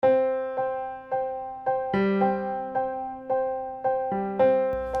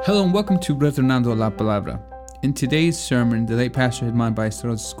Hello and welcome to Returnando la Palabra. In today's sermon, the late Pastor Edmond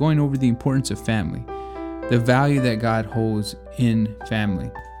Ballesteros is going over the importance of family, the value that God holds in family.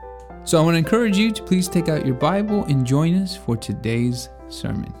 So I want to encourage you to please take out your Bible and join us for today's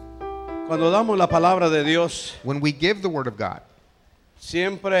sermon. Cuando damos la palabra de Dios, When we give the word of God,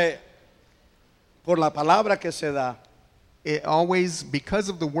 siempre por la palabra que se da, it always, because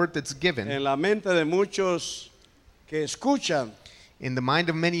of the word that's given, en la mente de muchos que escuchan, in the mind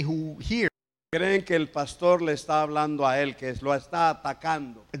of many who hear, creen que el pastor le está hablando a él, que lo está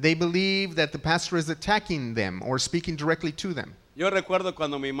atacando. they believe that the pastor is attacking them or speaking directly to them. Yo recuerdo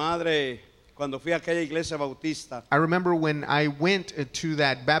cuando mi madre, cuando fui a aquella iglesia bautista I remember when I went to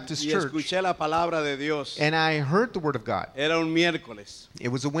that Baptist y church escuché la palabra de Dios, and I heard the word of God. era un miércoles It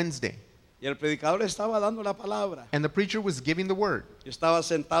was a Wednesday, y el predicador estaba dando la palabra. and the preacher was giving the word. Yo estaba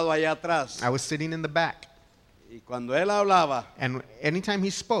sentado allá atrás I was sitting in the back, y cuando él hablaba, and anytime he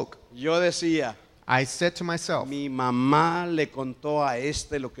spoke, yo decía, I said to myself, mi mamá le contó a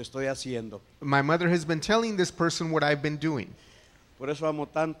este lo que estoy haciendo. my mother has been telling this person what I've been doing. Por eso amo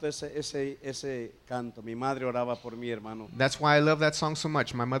tanto ese canto. Mi madre oraba por mí, hermano. That's why I love that song so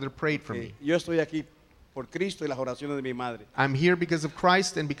much. My mother prayed for me. Yo estoy aquí por Cristo y las oraciones de mi madre. I'm here because of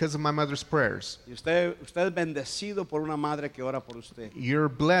Christ and because of my mother's prayers. Y usted es bendecido por una madre que ora por usted. You're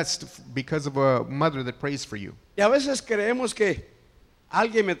blessed because of a mother that prays for you. Y a veces creemos que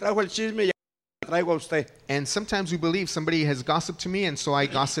alguien me trajo el chisme y yo le traigo a usted. And sometimes we believe somebody has gossiped to me and so I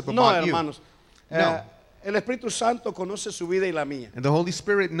gossip No, about you. hermanos. No. El Espíritu Santo conoce su vida y la mía. And the Holy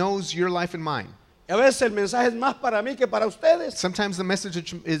Spirit knows your life and mine. Y a veces el mensaje es más para mí que para ustedes. Sometimes the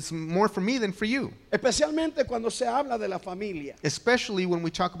message is more for me than for you, Especialmente cuando se habla de la familia. especially when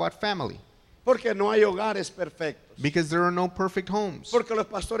we talk about family, Porque no hay hogares perfectos. because there are no perfect homes. Porque los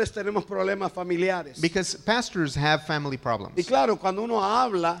pastores tenemos problemas familiares. Because pastors have family Y problems. claro, cuando uno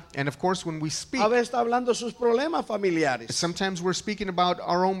habla, And of course, when we speak, a veces está hablando de sus problemas familiares. sometimes we're speaking about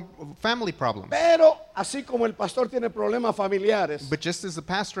our own family problems. Pero así como el pastor tiene problemas familiares, But just as the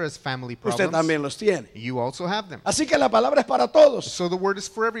pastor has family usted problems, también los tiene. you also have them. Así que la palabra es para todos. So the word is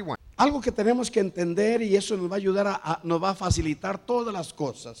for everyone. Algo que tenemos que entender y eso nos va a ayudar nos va a facilitar todas las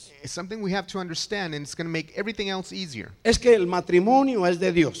cosas. It's something we have to understand, and it's going to make everything else easier. Es que el matrimonio es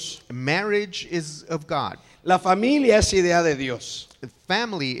de Dios. Marriage is of God. La familia es idea de Dios.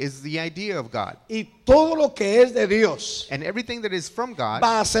 Family is the idea of God. Y todo lo que es de Dios And everything that is from God,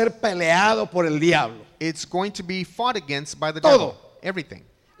 va a ser peleado por el diablo. it's going to be fought against by the Todo. devil. Everything.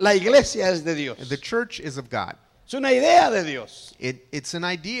 La iglesia es de Dios. The church is of God. Es una idea de Dios. It's an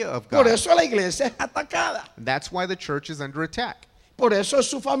idea of Por God. eso la iglesia es atacada. That's why the church is under attack. Por eso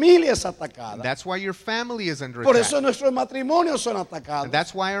su familia es atacada. That's why your family is under Por eso attack. nuestros matrimonios son atacados.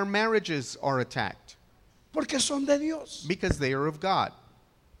 That's why our marriages are attacked. Porque son de Dios. Because they are of God.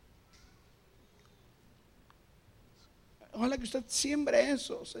 Ojalá que usted siembre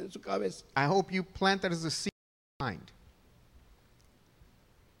eso en su cabeza. I hope you plant that as a seed in your mind.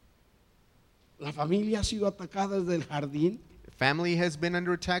 La familia ha sido atacada desde el jardín. Family has been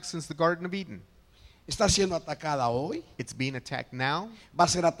under attack since the Garden of Eden. Está siendo atacada hoy. It's being attacked now. Va a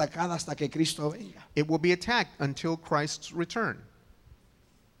ser atacada hasta que Cristo venga. It will be attacked until Christ's return.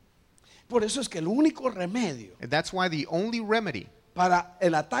 Por eso es que el único remedio And that's why the only remedy para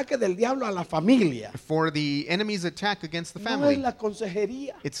el ataque del diablo a la familia for the enemy's attack against the no es family, la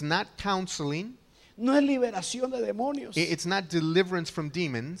consejería, it's not counseling, no es liberación de demonios, it's not deliverance from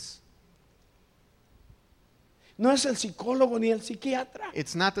demons, no es el psicólogo ni el psiquiatra.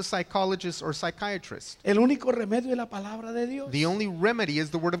 it's not the psychologist or psychiatrist. El único remedio es la palabra de Dios. The only remedy is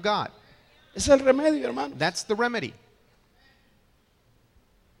the Word of God. Es el remedio, hermano. That's the remedy.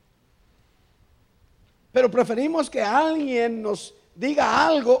 Pero preferimos que alguien nos diga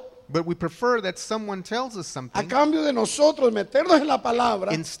algo But we prefer that someone tells us a something cambio de nosotros meternos en la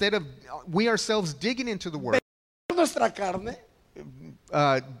palabra, instead of we ourselves digging into the Word, nuestra carne,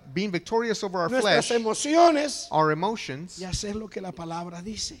 being victorious over our nuestras flesh, emociones our emotions, y hacer lo que la palabra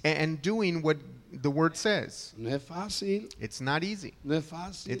dice. and doing what the Word says. No es fácil, It's not easy. no es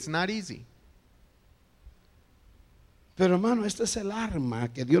fácil. It's not easy. Pero hermano, este es el arma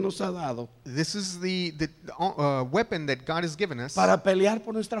que Dios nos ha dado This is the weapon that God has given us para pelear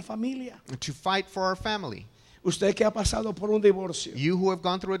por nuestra familia. to fight for our family. Usted que ha pasado por un divorcio, You who have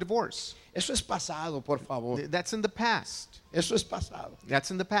gone through a divorce, eso es pasado, por favor. that's in the past. Eso es pasado. That's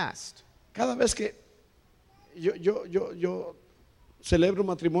in the past. Cada vez que yo celebro un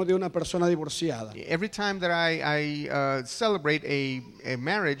matrimonio de una persona divorciada, Every time that I celebrate a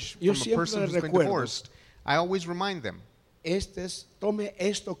marriage Yo from a siempre person who's been recuerdo. divorced, I always remind them, tome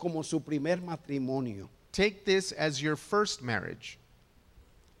esto como su primer matrimonio. take this as your first marriage.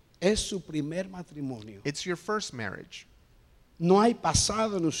 Es su primer matrimonio. It's your first marriage. No hay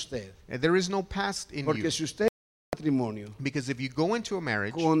pasado en usted. There is no past in Porque you. si usted tiene matrimonio Because if you go into a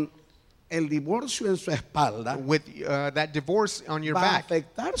marriage con el divorcio en su espalda, with that divorce on your va a back,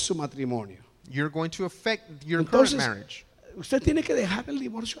 afectar su matrimonio. you're going to affect your Entonces, current marriage. usted tiene que dejar el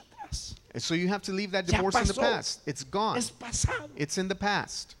divorcio atrás. So you have to leave that Ya divorce in the pasó. past. It's gone. Es pasado. It's in the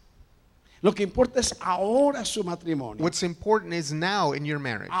past. Lo que importa es ahora su matrimonio, What's important is now in your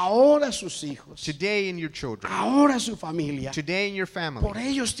marriage. ahora sus hijos, Today in your children. ahora su familia. Today in your family. Por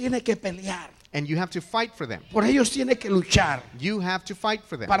ellos tiene que pelear, And you have to fight for them. por ellos tiene que luchar You have to fight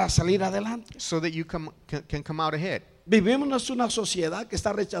for them para salir adelante. so that you can come out ahead. Vivimos en una sociedad que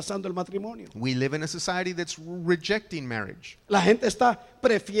está rechazando el matrimonio. We live in a society that's rejecting marriage. La gente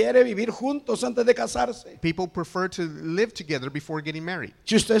prefiere vivir juntos antes de casarse. People prefer to live together before getting married.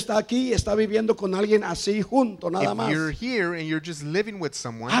 Si usted está aquí y está viviendo con alguien así junto, nada If más, you're here and you're just living with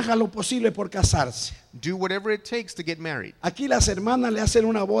someone, haga lo posible por casarse. do whatever it takes to get married. Aquí las hermanas le hacen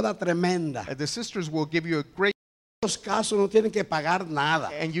una boda tremenda. The sisters will give you a great, En los casos no tienen que pagar nada.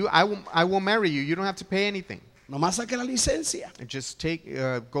 and I will marry you. You don't have to pay anything. Nomás saque la licencia. And just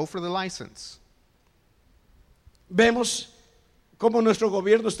go for the license. Vemos cómo nuestro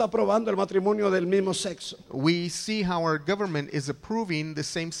gobierno está aprobando el matrimonio del mismo sexo. We see how our government is approving the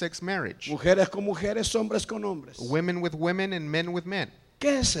same-sex marriage. Mujeres con mujeres, hombres con hombres. Women with women and men with men.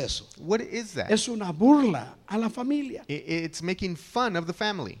 ¿Qué es eso? What is that? Es una burla a la familia. It's making fun of the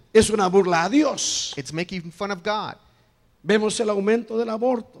family. Es una burla a Dios. It's making fun of God. Vemos el aumento del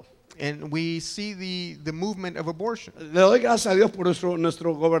aborto. And we see the movement of abortion. Le doy gracias a Dios por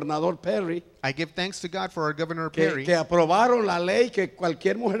nuestro gobernador Perry, I give thanks to God for our Governor que, Perry que aprobaron la ley que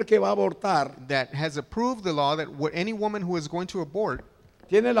cualquier mujer que va a abortar that has approved the law that any woman who is going to abort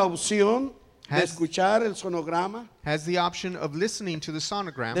tiene la opción de Has- escuchar el sonograma, has the option of listening to the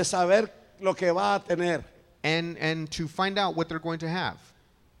sonogram de saber lo que va a tener, and to find out what they're going to have.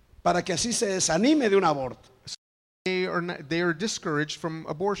 para que así se desanime de un aborto. They are discouraged from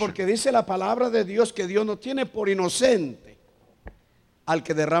abortion. Porque dice la palabra de Dios que Dios no tiene por inocente al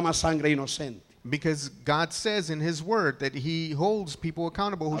que derrama sangre inocente. Because God says in His Word that He holds people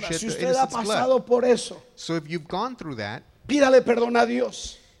accountable who Ahora, shed si the usted ha innocent's blood. pasado por eso, So if you've gone through that, pídale perdón a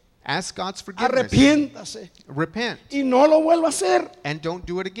Dios, ask God's forgiveness. arrepiéntase Repent y no lo vuelva a hacer, and don't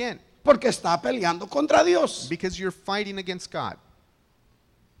do it again porque está peleando contra Dios. because you're fighting against God.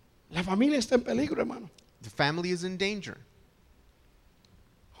 La familia está en peligro, hermano. The family is in danger.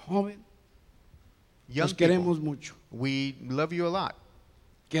 Joven, Young nos queremos people, mucho. we love you a lot.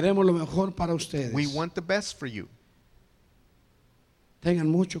 Queremos lo mejor para ustedes. We want the best for you. Tengan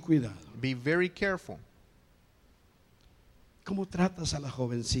mucho cuidado. Be very careful. ¿Cómo tratas a las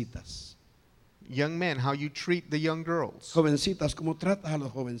jovencitas? Young men, how you treat the young girls. Jovencitas, ¿cómo tratas a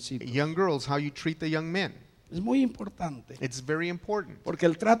los jovencitos? Young girls, how you treat the young men. Es muy importante. It's very important Porque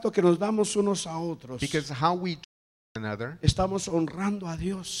el trato que nos damos unos a otros, because how we treat one another, estamos honrando a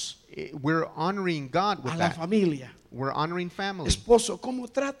Dios, we're honoring God a with la that. familia. We're honoring family. Esposo, ¿cómo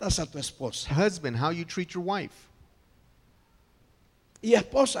tratas a tu esposa? Husband, how you treat your wife. Y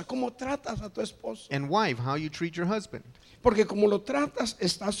esposa, ¿cómo tratas a tu esposo? And wife, how you treat your husband. Porque como lo tratas,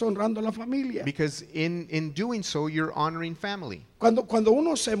 estás honrando a la familia. Because in doing so, you're honoring family. Cuando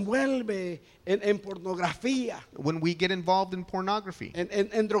uno se envuelve en pornografía, When we get involved in pornography,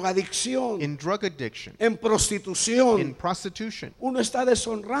 en drogadicción, in drug addiction, en in prostitución, prostitution, uno está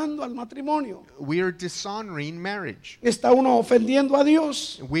deshonrando al matrimonio. we are dishonoring marriage. Está uno ofendiendo a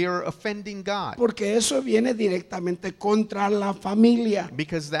Dios. We are offending God Porque eso viene directamente contra la familia.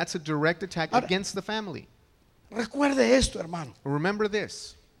 because that's a direct attack Ahora- against the family. Recuerde esto, hermano. Remember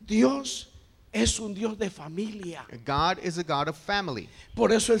this. Dios es un Dios de familia. God is a God of family.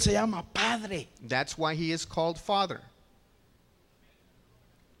 Por eso Él se llama Padre. That's why He is called Father.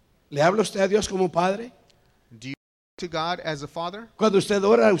 ¿Le habla usted a Dios como Padre? Do you to God as a Father? Cuando usted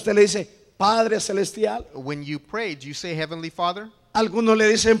ora, usted le dice Padre Celestial. When you pray, do you say Heavenly Father? Algunos le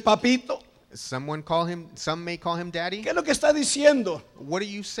dicen Papito. Some may call him Daddy. ¿Qué es lo que está diciendo? What are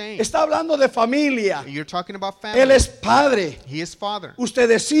you saying? Está hablando de familia. You're talking about Él family. es Padre. He is Father.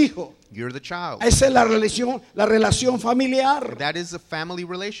 Usted es hijo. You're the child. Esa es la relación familiar. That is a family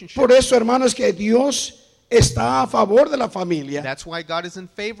relationship. Por eso, hermanos, que Dios está a favor de la familia. That's why God is in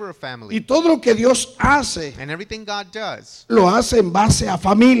favor of Y family. todo lo que Dios hace, And everything God does, lo hace en base a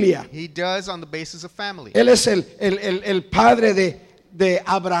familia. He does on the basis of family. Él es el padre de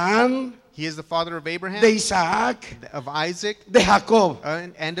Abraham, He is the father of Abraham, de Isaac, of Isaac, de Jacob.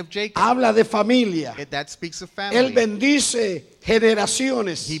 and of Jacob. Habla de familia. That speaks of Él family. bendice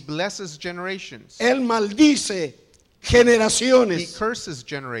generaciones. He blesses generations. Él maldice He generaciones. curses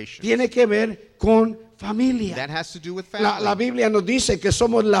generations. Tiene que ver con familia. That has to do with La family. Biblia nos dice que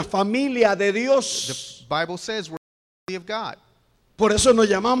somos la familia de Dios. The Bible says we're the family of God. Por eso nos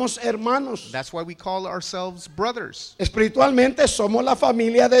llamamos hermanos. That's why we call ourselves brothers. Espiritualmente somos la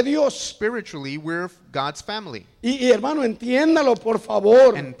familia de Dios. Spiritually, we're God's family. Y hermano, entiéndalo por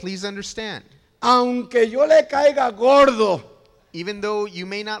favor. And please understand, Aunque yo le caiga gordo, even though you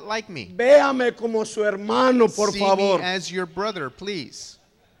may not like me, véame como su hermano, por see favor. me as your brother, please.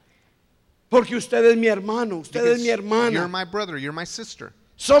 Porque usted es mi hermano, usted es Because mi you're hermana. my brother, you're my sister.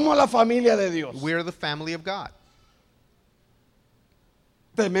 Somos la familia de Dios. We're the family of God.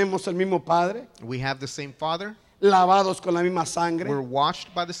 Tememos el mismo Padre, We have the same Father. lavados con la misma We're sangre,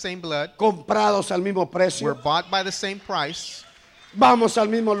 washed by the same blood. comprados al mismo We're precio, bought by the same price. vamos al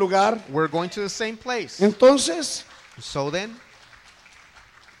mismo lugar. We're going to the same place. Entonces, So then,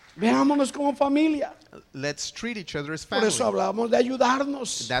 veámonos como familia. let's treat each other as Por family. eso hablamos de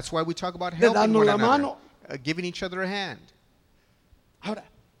ayudarnos. That's why we talk about De helping darnos one la another, mano. giving each other a hand. Ahora,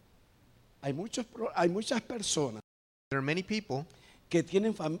 hay muchas personas There are many people que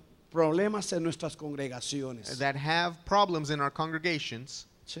tienen problemas en nuestras congregaciones. that have problems in our congregations.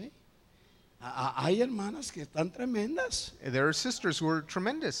 ¿Sí? Hay hermanas que están tremendas. There are sisters who are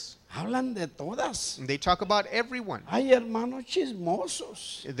tremendous. Hablan de todas. They talk about everyone. Hay hermanos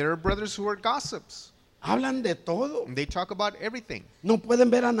chismosos. There are brothers who are gossips. Hablan de todo. They talk about everything. No pueden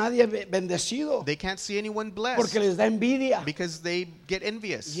ver a nadie bendecido They can't see anyone porque blessed les da envidia. because they get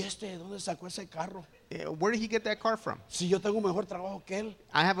envious. ¿Y de dónde sacó ese carro? Where did he get that car from? Si yo tengo mejor trabajo que él.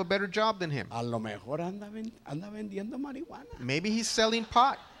 I have a better job than him. A lo mejor anda vendiendo marihuana. Maybe he's selling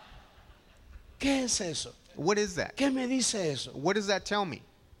pot. ¿Qué es eso? What is that? ¿Qué me dice eso? What does that tell me?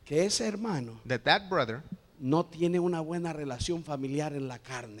 Que ese hermano That brother no tiene una buena relación familiar en la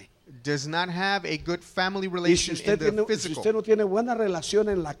carne. does not have a good family Y relation in the si physical. usted no tiene buena relación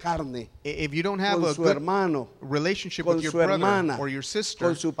en la carne If you don't have con a su good hermano, relationship con with your su brother hermana, or your sister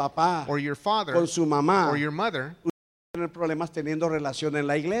con su papá, or your father con su mamá, or your mother, tener problemas teniendo relación en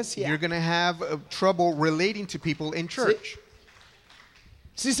la iglesia. you're going to have trouble relating to people in church.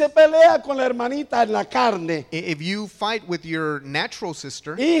 Si se pelea con la hermanita en la carne, If you fight with your natural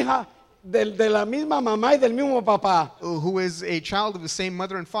sister, hija de la misma mamá y del mismo papá, who is a child of the same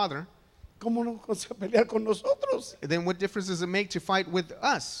mother and father, ¿cómo no se va a pelear con nosotros? then what difference does it make to fight with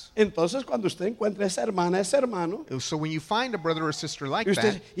us? Entonces cuando usted encuentra esa hermana, ese hermano, So when you find a brother or sister like y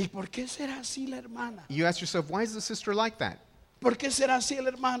usted, that, ¿y por qué será así la hermana? you ask yourself, why is the sister like that? ¿Por qué será así el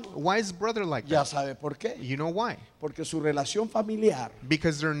hermano? Why is the brother like Ya that? sabe por qué. You know why? Porque su relación familiar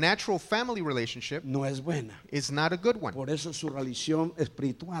Because their natural family relationship no es buena. is not a good one. Por eso su relación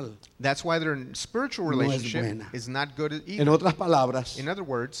espiritual. That's why their spiritual No es relationship buena. is not good En either. otras palabras, In other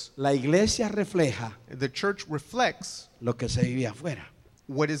words, la iglesia refleja the church reflects lo que se vive afuera.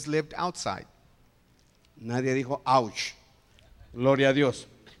 what is lived outside. Nadie dijo, ouch. Gloria a Dios.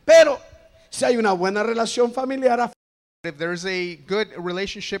 Pero si hay una buena relación familiar afuera, If there's a good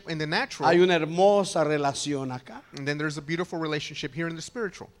relationship in the natural, hay una hermosa relación acá. then there's a beautiful relationship here in the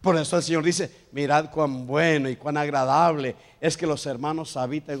spiritual. Por eso el Señor dice, mirad cuán bueno y cuán agradable es que los hermanos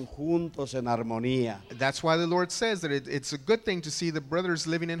habiten juntos en armonía. That's why the Lord says that it's a good thing to see the brothers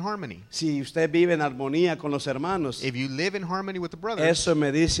living in harmony. Si usted vive en armonía con los hermanos, If you live in harmony with the brothers, eso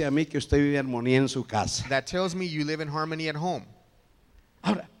me dice a mí que usted vive en armonía en su casa. that tells me you live in harmony at home.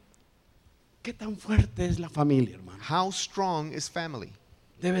 Ahora, ¿qué tan fuerte es la familia, hermano? How strong is family?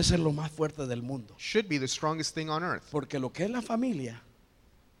 Debe ser lo más fuerte del mundo. Should be the strongest thing on earth. Porque lo que es la familia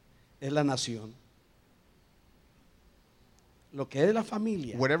es la nación. Lo que es la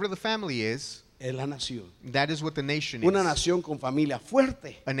familia Whatever the family is, es la nación. that is what the nation Una is. nación con familia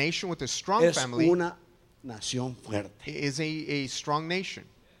fuerte A nation with a strong es family una nación fuerte. is a strong nation.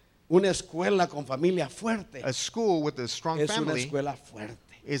 Una escuela con familia fuerte A school with a strong es una family escuela fuerte.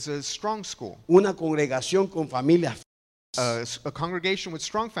 is a strong school. Una congregación con familia A congregation with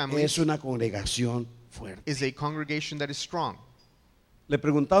strong es families una congregación fuerte. is a congregation that is strong. Le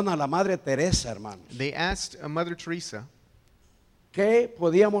preguntaron a la Madre Teresa, hermanos, They asked Mother Teresa, ¿qué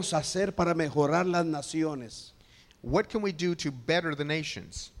podíamos hacer para mejorar las naciones? what can we do to better the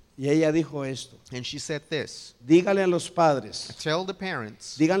nations? Y ella dijo esto: And she said this, dígale a los padres, tell the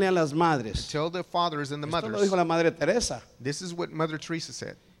parents, díganle a las madres. tell the fathers and the Esto lo mothers. dijo la Madre Teresa, This is what Mother Teresa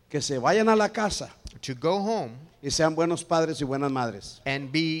said, que se vayan a la casa to go home y sean buenos padres y buenas madres.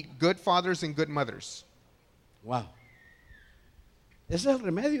 and be good fathers and good mothers. Wow. Ese es el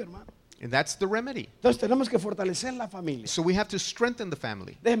remedio, hermano. And that's the remedy. Entonces tenemos que fortalecer la familia. So we have to strengthen the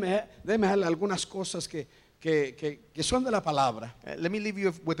family. Déjeme darle algunas cosas que que son de la palabra Let me leave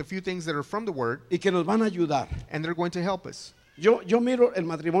you with a few things that are from the Word, y que nos van a ayudar. and they're going to help us. Yo miro el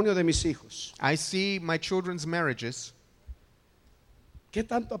matrimonio de mis hijos. I see my children's marriages. ¿Qué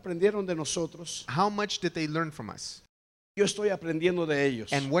tanto aprendieron de nosotros? How much did they learn from us? Yo estoy aprendiendo de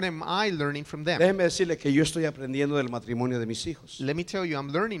ellos. And what am I learning from them? Déjeme decirle que yo estoy aprendiendo del matrimonio de mis hijos. Let me tell you, I'm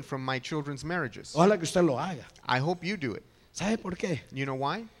learning from my children's marriages. Ojalá que usted lo haga. I hope you do it. ¿Sabe por qué? You know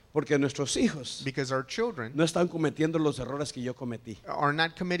why? Porque nuestros hijos Because our children no están cometiendo los errores que yo cometí. are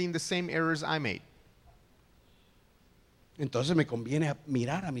not committing the same errors I made. Entonces me conviene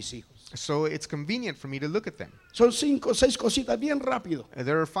mirar a mis hijos. So it's convenient for me to look at them. Son 5 o 6 cositas bien rápido.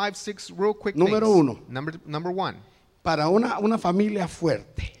 There are 5, 6 real quick Número things. uno. Number one, Para una familia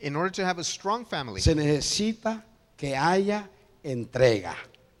fuerte in order to have a strong family, se necesita que haya entrega.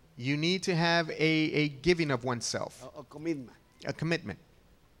 you need to have a giving of oneself, O commitment. a commitment.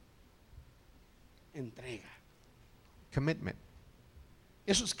 Entrega. Commitment.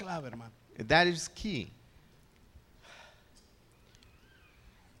 Eso es clave, hermano. That is key.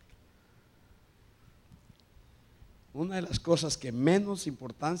 Una de las cosas que menos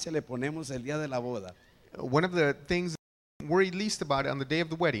importancia le ponemos el día de la boda, One of the things I'm worried least about on the day of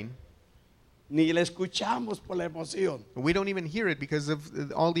the wedding, ni la escuchamos por la emoción we don't even hear it because of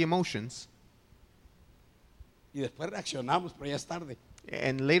all the emotions. y después reaccionamos, pero ya es tarde.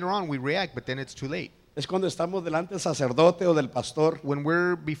 And later on we react, but then it's too late. Es cuando estamos delante del sacerdote o del pastor When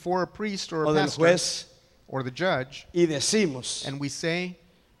we're before a priest or o a del pastor juez or the judge, y decimos, and we say,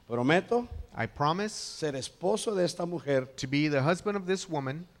 prometo I promise ser esposo de esta mujer, to be the husband of this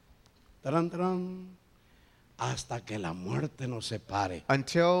woman tarán, tarán, hasta que la muerte nos separe.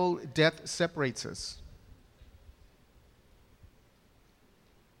 until death separates us.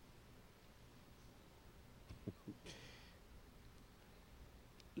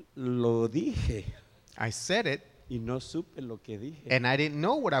 Lo dije I said it, y no supe lo que dije. and I didn't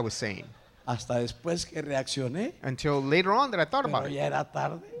know what I was saying Hasta después que reaccioné, until later on that I thought about pero it. ya era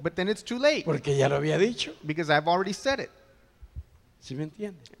tarde, But then it's too late porque ya lo había dicho. because I've already said it. ¿Sí me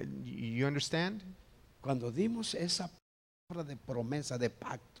entiende? You understand? Cuando dimos esa palabra de promesa, de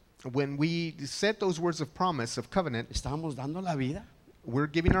pacto, When we said those words of promise, of covenant, estábamos dando la vida. we're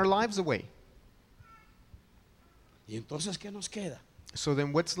giving our lives away. ¿Y entonces qué nos queda? So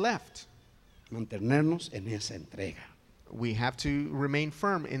then what's left? Mantenernos en esa entrega, We have to remain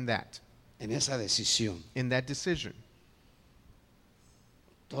firm in that decisión. decision.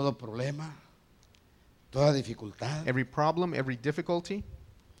 Todo problema, toda dificultad Every problem, every difficulty,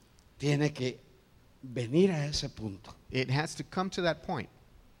 tiene que venir a ese punto. it has to come to that point.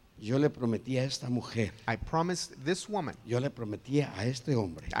 Yo le prometí a esta mujer, I promised this woman, yo le prometí a este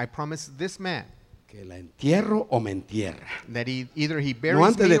hombre I promised this man que la entierro o me entierra. that either he No buries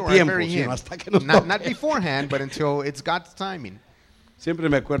antes me de or I tiempo, bury him. sino hasta que nos Not toque. beforehand, but until it's God's timing. Siempre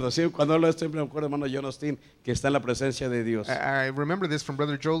me acuerdo, cuando hablo de esto, siempre me acuerdo, hermano John Austin, que está en la presencia de Dios. I remember this from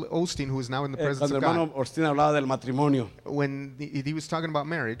Brother Joel Osteen, who is now in the presence Cuando of hermano God. Austin hablaba del matrimonio, When he was talking about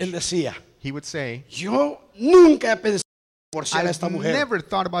marriage, él decía, he would say, yo nunca he pensado en divorciar a esta I've mujer, never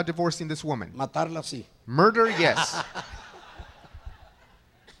thought about divorcing this woman. matarla así. Murder, yes.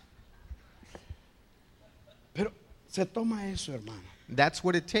 Pero se toma eso, hermano, That's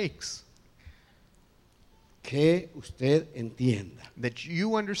what it takes. que usted entienda That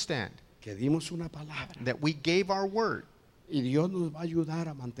you understand que dimos una palabra that we gave our word, y Dios nos va a ayudar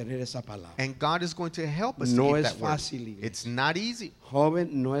a mantener esa palabra. and God is going to help us to No keep es that word. fácil, iglesia. It's not easy. Joven,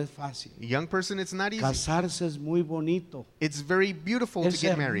 no es fácil. Young person, it's not easy. Casarse es muy bonito. It's very beautiful to Es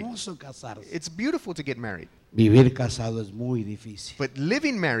get married. hermoso casarse. It's beautiful to get married. Vivir casado es muy difícil. But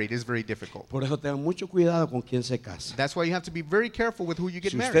living married is very difficult. Por eso tengan mucho cuidado con quien se casa. That's why you have to be very careful with who you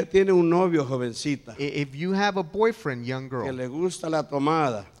get Si married. usted tiene un novio, jovencita, If you have a boyfriend, young que girl, le gusta la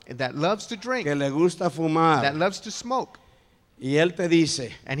tomada, that loves to drink, que le gusta fumar, that loves to smoke, y él te dice,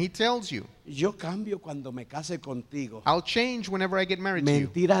 and he tells you, yo cambio cuando me case contigo. I'll change whenever I get married to you.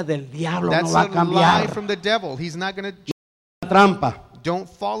 Mentira del diablo, That's no va a a lie cambiar. from the devil. He's not going to. Trampa. Don't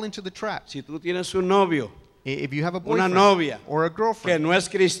fall into the trap. Si tú tienes un novio If you have a Una boyfriend novia or a que girlfriend no es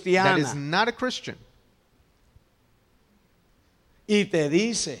that is cristiana not a Christian, y te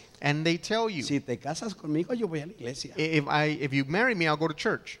dice, and they tell you, si te casas conmigo, yo voy a la iglesia. if you marry me, I'll go to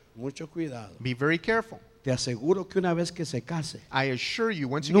church. Mucho cuidado. Be very careful. Te aseguro que una vez que se case, I assure you,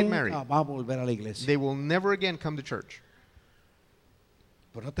 once you get married, nunca va a volver a la iglesia. they will never again come to church.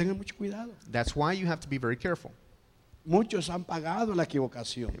 Pero tengan mucho cuidado. That's why you have to be very careful. Muchos han pagado la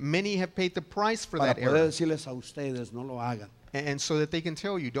equivocación Many have paid the price for para that poder error, decirles a ustedes, no lo hagan. and so that they can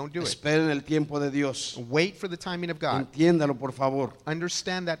tell you, don't do it. Esperen el tiempo de Dios. Wait for the timing of God. Entiéndalo, por favor.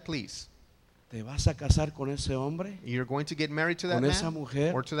 Understand that, please. ¿Te vas a casar con ese hombre? You're going to get married to that ¿Con esa man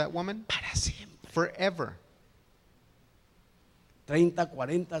mujer? or to that woman Para siempre. forever. 30,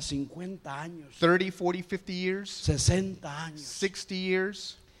 40, 50 años. 30, 40, 50 years, 60 años. 60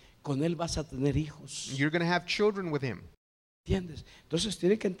 years. Con él vas a tener hijos. You're going to have children with him. ¿Entiendes? Entonces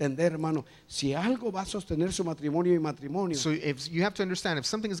tiene que entender, hermano, si algo va a sostener su matrimonio y matrimonio, So if you have to understand, if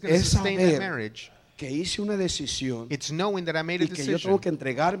something is going to Es sustain saber that marriage, que hice una decisión it's knowing that I made a y que yo decision tengo que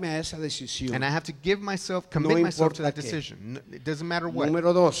entregarme a esa decisión. and I have to give myself, No commit myself to importa that qué. decision. It doesn't matter what.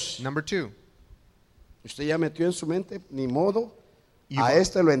 Número 2, Number 2, usted ya metió en su mente, ni modo, You've- a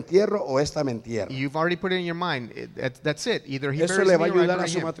este lo entierro o esta me entierra. you've already put it in your mind. That's it. Either he Eso buries le me va a or I ayudar a bury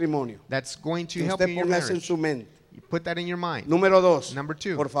su him. matrimonio. That's going to Que help you usted in your ponga eso en marriage. su mente. You put that in your mind. Número 2, Number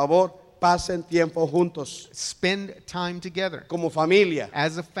 2. por favor, pasen tiempo juntos Spend time together como familia.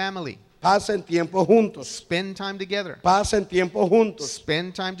 as a family. Pasen tiempo juntos. Spend time together. Pasen tiempo juntos.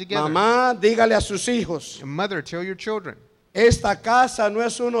 Spend time together. Mamá, dígale a sus hijos, Mother, tell your children, esta casa no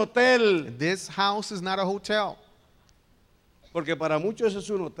es un hotel, this house is not a hotel. porque para muchos es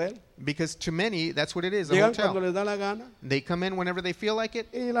un hotel. Because to many, that's what it is, a Llegan cuando hotel. les da la gana They come in whenever they feel like it,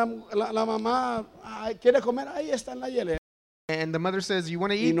 y la mamá ay, quiere comer, ahí está en la hielera. and the mother says, you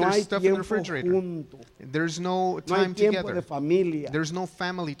want to Y eat, no there's hay stuff in the tiempo refrigerator. junto, There's no no hay time tiempo de together. familia, There's no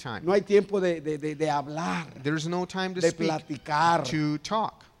family time. no hay tiempo de hablar, There's no time to de speak, platicar. to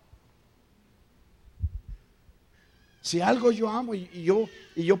talk. Si algo yo amo y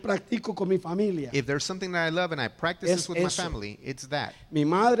yo practico con mi familia. If there's something that I love and I practice Es this with my eso. family, it's that. Mi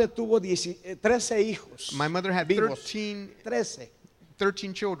madre tuvo 13 hijos. My mother had vivos.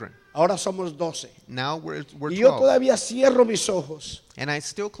 13 children. Ahora somos 12. Now we're Y yo 12. todavía cierro mis ojos And I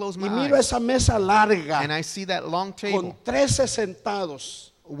still close y my miro eyes. esa mesa larga And I see that long con table 13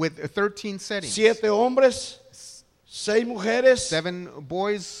 sentados, with 13 settings. 7 hombres, 6 mujeres 7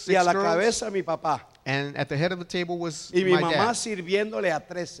 boys, y a 6 la girls. cabeza mi papá. And at the head of the table was Y mi my mamá dad. sirviéndole a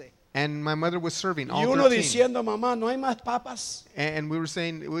 13. And my mother was serving Y all uno 13. diciendo, mamá, ¿no hay más papas? And we were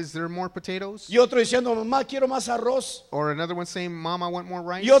saying, was there more potatoes? Y otro diciendo, mamá, quiero más arroz. Or another one saying, Mom, I want more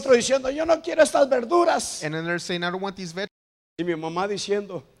rice. Y otro diciendo, yo no quiero estas verduras. And then they're saying, I don't want these vegetables. Y mi mamá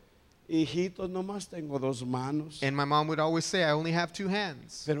diciendo, hijitos, nomás tengo 2 manos. And my mom would always say, I only have 2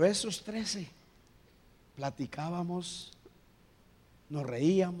 hands. Pero esos 13 platicábamos, nos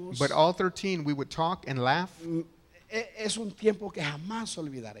reíamos. But all 13, we would talk and laugh. Es un tiempo que jamás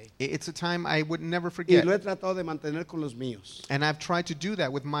olvidaré. It's a time I would never Y forget. lo he tratado de mantener con los míos. And I've tried to do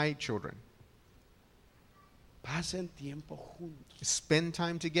that with my children. Pasen tiempo juntos. Spend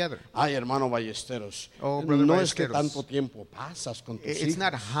time together. Ay, hermano Ballesteros, Oh, Brother no es que Ballesteros. tanto tiempo pasas con tus It's hijos.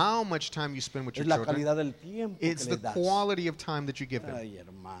 not how much time you spend with your Es la children. calidad del tiempo It's que the les das. quality of time that you give them. Ay,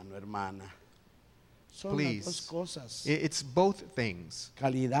 hermano, hermana. Son Please. las dos cosas. It's both things.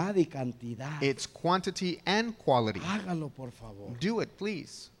 Calidad y cantidad. It's quantity and quality. Hágalo, por favor. Do it,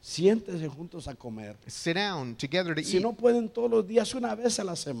 please. Siéntese juntos a comer. Sit down together to Si eat. no pueden todos los días, una vez a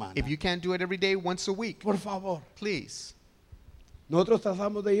la semana. If you can't do it every day, once a week, Por favor. please. Nosotros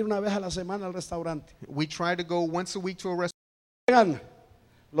tratamos de ir una vez a la semana al restaurante. We try to go once a week to a restaurant. Llegan,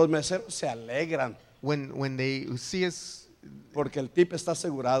 los meseros se alegran When they see us, porque el tip está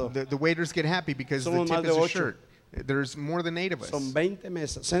asegurado. the waiters get happy because the Somos más tip de is a 8. shirt. There's more than 8 of Son us. 20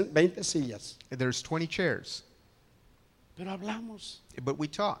 mesas, 20 sillas. There's 20 chairs. Pero hablamos, But we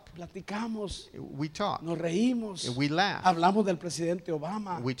talk. platicamos, We talk. nos reímos. We laugh. Hablamos del presidente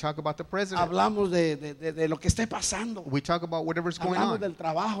Obama. We talk about the president. Hablamos de lo que esté pasando. We talk about whatever's going Hablamos on. del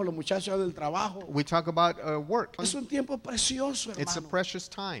trabajo, los muchachos del trabajo. We talk about work. Es un tiempo precioso, It's a hermano. precious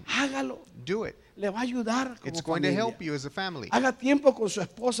time. Hágalo. Do it. Le va a ayudar como It's going to familia. help you as a family. Haga tiempo con su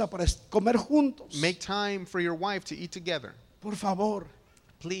esposa para comer juntos. Make time for your wife to eat together. Por favor.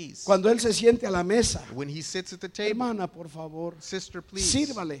 Please. Cuando él se siente a la mesa. When he sits at the table, Hermana, por favor. sister, please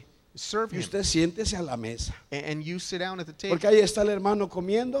Sírvale. serve Y him. usted siéntese a la mesa. And you sit down at the table Porque ahí está el hermano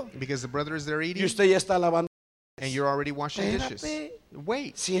comiendo because the brother is there y eating usted ya está lavando. and you're already washing dishes. Espérate.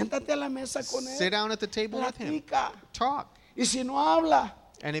 Wait. Siéntate a la mesa con él. Sit down at the table with him. Platica. Talk. Y si no habla,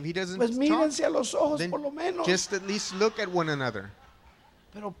 And if he doesn't pues talk, mírense a los ojos then por lo menos. just at least look at one another.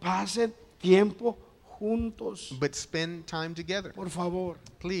 Pero pasen tiempo juntos. But spend time together. Por favor.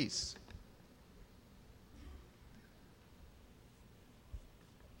 Please.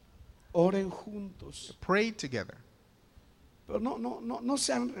 Oren juntos. Pray together. Pero no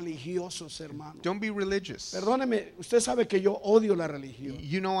sean religiosos, hermano. Don't be religious. Perdóneme, usted sabe que yo odio la religión.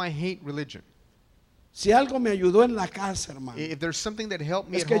 You know I hate religion. Si algo me ayudó en la casa, hermano, If there's something that helped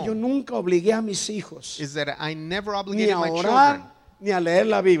me es at que yo home, nunca obligué a mis hijos is that I never ni obligated a my orar children ni a leer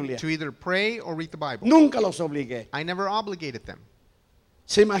la Biblia. to either pray or read the Bible. Nunca los obligué. I never obligated them.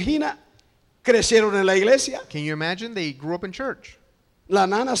 ¿Se imagina Crecieron en la iglesia. Can you imagine? They grew up in church. La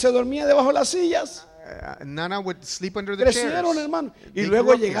nana se dormía debajo de las sillas. Nana would sleep under the Crecieron, chairs. hermano. Y They luego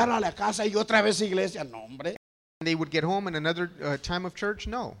grew up llegar here. a la casa y otra vez iglesia. No, hombre. They would get home in another time of church?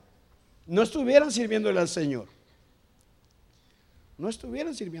 No. No estuvieran sirviéndole al Señor. No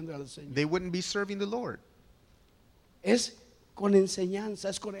estuvieran sirviéndole al Señor. They wouldn't be serving the Lord. Es con enseñanza,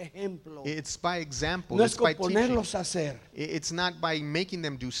 es con ejemplo. It's by example. No It's es by con teaching. ponerlos a hacer. It's not by making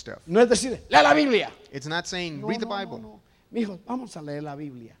them do stuff. No es decir, lea la Biblia. It's not saying, No, read the no, Bible. no, no. Mijos, vamos a leer la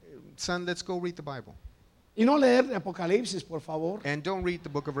Biblia. Son, let's go read the Bible. Y no leer de Apocalipsis, por favor. And don't read the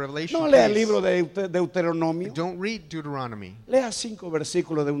book of Revelation. No lea el please. libro de Deuteronomio. Don't read Deuteronomy. Lea 5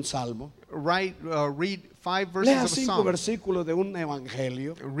 versículos de un salmo. Read 5 verses Lea of a 5 psalm. versículos de un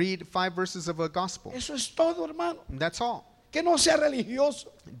evangelio. Read 5 verses of a gospel. Eso es todo, hermano. That's all. Que no sea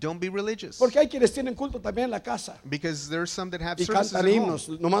religioso. Don't be religious. Porque hay quienes tienen culto también en la casa. Because there's some that have Y services cantan at home. himnos.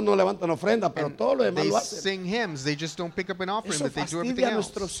 Nomás no levantan ofrenda, pero And todo lo demás they lo hacen. sing hymns. They just don't pick up an offering, Eso but they do everything fastidia a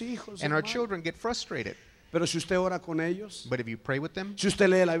else. nuestros hijos, And our hermano. children get frustrated. Pero si usted ora con ellos, But if you pray with them, si usted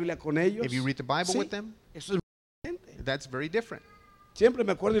lee la Biblia con ellos, if you read the Bible sí, with them, eso es diferente. that's very different. Siempre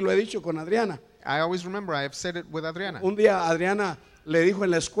me acuerdo y lo he dicho con Adriana. I always remember I have said it with Adriana. Un día Adriana le dijo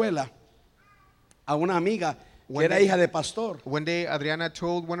en la escuela a una amiga que One era day- hija de pastor. One day Adriana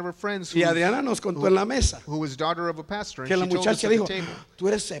told one of her friends Y Adriana nos contó en la mesa who was daughter of a pastor, and que la she told us muchacha at the dijo, table, tú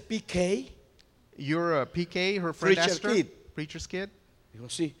eres PK. you're a PK, her friend Preacher Esther, kid. preacher's kid? Dijo,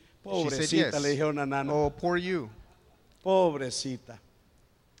 sí, She said pobrecita, yes. le dijeron a Nana, Oh, poor you. pobrecita.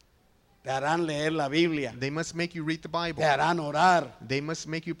 Te harán leer la Biblia, They must make you read the Bible. te harán orar. They must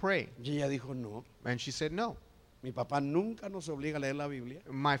make you pray. Y ella dijo, no, And she said, no. mi papá nunca nos obliga a leer la Biblia,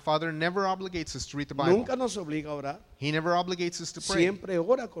 My father never obligates us to read the Bible. nunca nos obliga a orar, He never obligates us to pray. siempre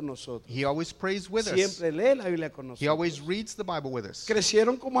ora con nosotros, He always prays with us. siempre lee la Biblia con He always nosotros. reads the Bible with us.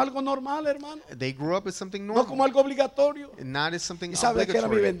 Crecieron como algo normal, hermano, They grew up as something no como normal, algo obligatorio. not as something Y sabe que era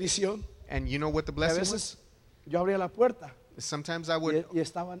mi obligatory. bendición. And you know what the Que a blessing was? veces yo abría la puerta Sometimes I would y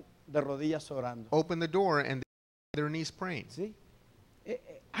estaban de rodillas orando. open the door and their knees praying. ¿Sí?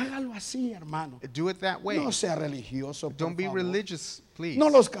 Hágalo así, hermano. Do it that way. No sea religioso, por Don't be favor. religious, please. No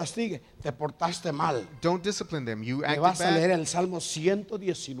los castigue. Te portaste mal. Don't discipline them. You Te acted vas a leer bad. el Salmo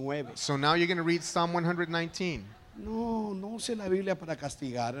 119. So now you're going to read Psalm 119. No, no use la Biblia para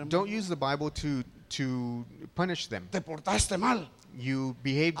castigar, hermano. Don't use the Bible to punish them. Te portaste mal. You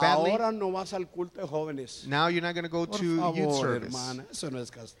behave badly. Ahora no vas al culto de jóvenes. Now you're not going to go Por to youth favor, service. hermana, eso no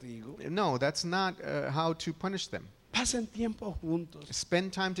es castigo. No, that's not how to punish them. Pasen tiempo juntos.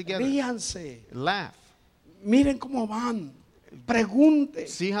 Spend time together. Ríanse. Laugh. Miren cómo van. Pregunte.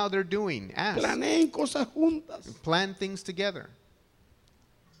 See how they're doing. Ask. Planeen cosas juntas. Plan things together.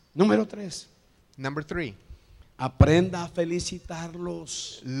 Número 3. Number 3, Aprenda a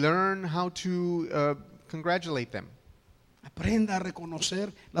felicitarlos. learn how to congratulate them. Aprenda a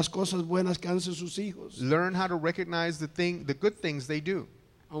reconocer las cosas buenas que hacen sus hijos. Learn how to recognize the good things they do.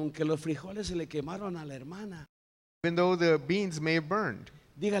 Aunque los frijoles se le quemaron a la hermana, Even though the beans may have burned.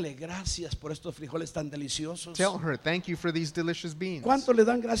 dígale gracias por estos frijoles tan deliciosos. Tell her, thank you for these delicious beans. ¿Cuánto le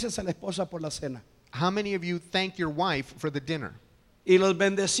dan gracias a la esposa por la cena? How many of you thank your wife for the dinner? Y los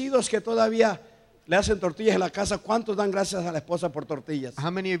bendecidos que todavía le hacen tortillas en la casa, ¿cuántos dan gracias a la esposa por tortillas? How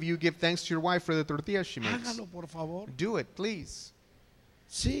many of you give thanks to your wife for the tortillas she makes? Hágalo, por favor. Do it, please.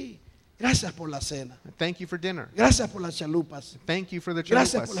 Sí, gracias por la cena. Thank you for dinner. Gracias por las chalupas. Thank you for the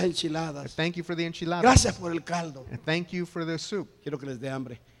Gracias por las chalupas. enchiladas. Thank you for the enchiladas. Gracias por el caldo. Thank you for the soup. Quiero que les dé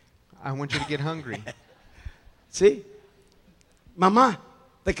hambre. I want you to get hungry. ¿Sí? Mamá,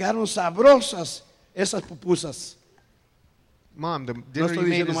 te quedaron sabrosas esas pupusas. Mom, the No dinner estoy you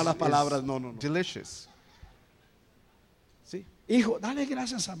made diciendo malas is palabras, no. delicious. ¿Sí? Hijo, dale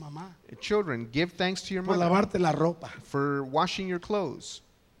gracias a mamá Children, give thanks to your por mother lavarte la ropa. for washing your clothes.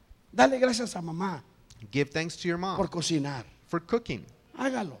 Dale gracias a mamá Give thanks to your mom por cocinar. for cooking.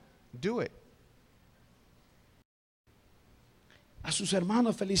 Hágalo. Do it. A sus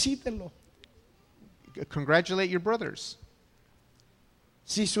hermanos, felicítenlo. Congratulate your brothers.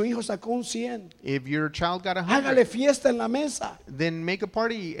 Si su hijo sacó un 100, If your child got hágale 100, fiesta en la mesa. then make a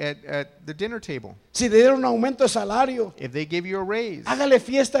party at the dinner table. Si le dieron un aumento de salario, If they give you a raise, hágale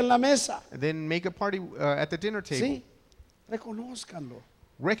fiesta en la mesa. then make a party at the dinner table. Sí, reconózcanlo.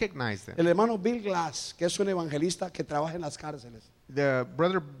 Recognize them. El hermano Bill Glass, que es un evangelista que trabaja en las cárceles, The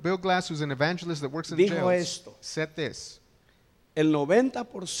brother Bill Glass, who's an evangelist that works in dijo jails, esto. said this. el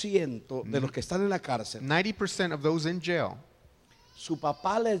 90% de los que están en la cárcel, 90% of those in jail, su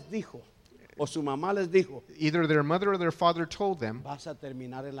papá les dijo, o su mamá les dijo, Either their mother or their father told them, vas a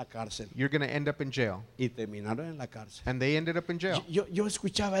terminar en la cárcel. you're going to end up in jail. Y terminaron en la cárcel. And they ended up in jail. Yo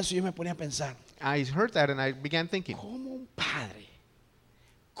escuchaba eso y yo me ponía a pensar, I heard that and I began thinking, ¿cómo un padre,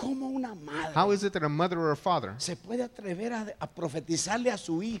 cómo una madre how is it that a mother or a father se puede atrever a profetizarle a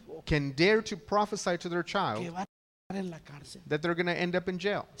su hijo can dare to prophesy to their que child va a terminar en la cárcel? that they're going to end up in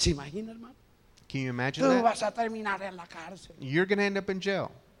jail? ¿Se imagina, hermano? Can you imagine Tú that? vas a terminar en la cárcel. You're going to end up in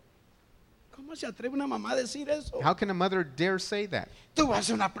jail. ¿Cómo se atreve una mamá a decir eso? How can a mother dare say that? Tú vas a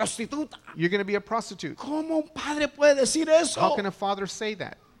ser una prostituta. You're going to be a prostitute. ¿Cómo un padre puede decir eso? How can a father say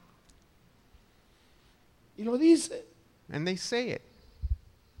that? Y lo dice. And they say it.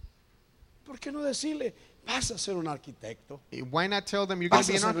 ¿Por qué no decirle, vas a ser un arquitecto? Why not tell them you're going Vas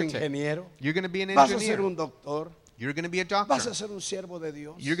to a be an ser un architect? ingeniero. You're going to be an Vas a ser engineer. un doctor. You're going to be a Vas a doctor. ser un siervo de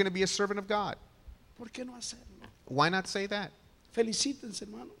Dios. You're going to be a servant of God. ¿Por qué no hacerlo? Why not say that? Felicítense,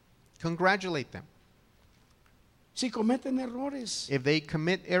 hermano. Congratulate them. Si cometen errores, If they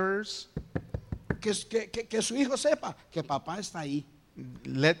commit errors, que su hijo sepa que papá está ahí.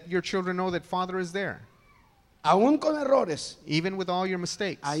 let your children know that father is there. Aún con errores, Even with all your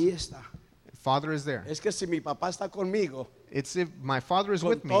mistakes, ahí está. father is there. Es que si mi papá está conmigo, It's if my father is con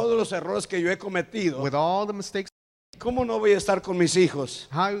with me, todos los errores que yo he cometido, with all the mistakes, ¿cómo no voy a estar con mis hijos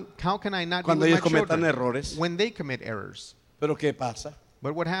how can I not be cuando with ellos my cometan children errores? when they commit errors? Pero ¿qué pasa?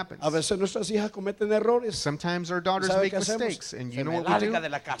 But what happens? A veces nuestras hijas cometen errores. Sometimes our daughters ¿Sabe make qué hacemos? mistakes, and Se you know me what we do? larga de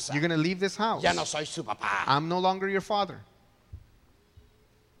la casa. You're going to leave this house. Ya no soy su papá. I'm no longer your father.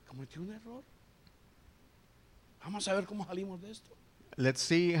 Cometió un error. Vamos a ver cómo salimos de esto. Let's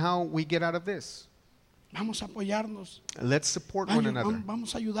see how we get out of this. Vamos a apoyarnos. Let's support one another.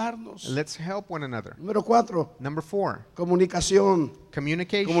 Vamos a ayudarnos. Let's help one another. Número 4. Number 4, Comunicación.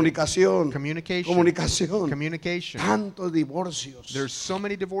 communication. Comunicación. Communication. Comunicación. Communication. Tantos divorcios. There's so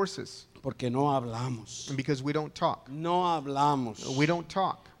many divorces Porque no hablamos. because we don't talk. No hablamos. We don't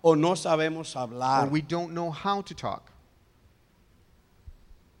talk. O no sabemos Or hablar. we don't know how to talk.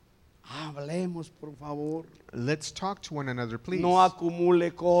 Hablemos, por favor. Let's talk to one another, please. No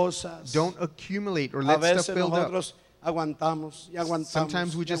acumule cosas. Don't accumulate or A let stuff veces build up. nosotros aguantamos y aguantamos.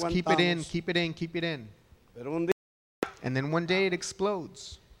 Sometimes we y just keep it in, aguantamos. keep it in, keep it in. Pero un día And then one day it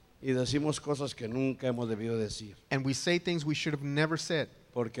explodes. y decimos cosas que nunca hemos debido decir And we say things we should have never said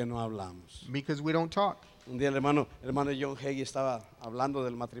porque no hablamos. because we don't talk. Un día el hermano John Hagee estaba hablando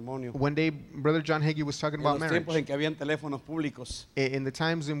del matrimonio. One day, Brother John Hagee was talking En about los marriage. tiempos en que habían teléfonos públicos. In the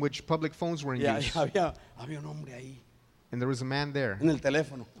times in which public phones were in Y use. había un hombre ahí And there was a man there en el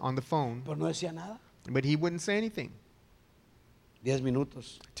teléfono. on the phone, Pero no decía nada. but he wouldn't say anything. 10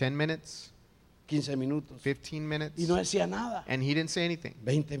 minutos, 10 minutes, 15 minutos. 15 minutes, Y no decía nada. and he didn't say anything.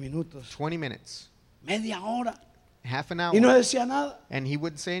 20 minutos, 20 minutes, media hora. half an Y no hour, decía nada. and he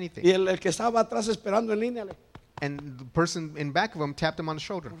wouldn't say Y anything. el que estaba atrás esperando en línea le, And the person in back of him tapped him on the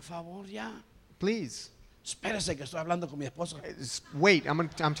shoulder. por favor, ya. Please, Espérese que estoy hablando con mi esposa. wait, I'm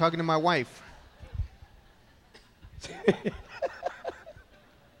talking to my wife.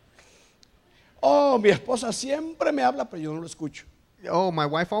 Oh, mi esposa siempre me habla, pero yo no lo escucho. Oh, my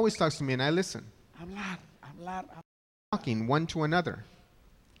wife always talks to me, and I listen. Hablar, hablar, hablar. Talking one to another.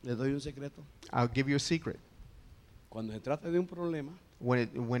 Le doy un secreto. I'll give you a secret. Cuando se trata de un problema,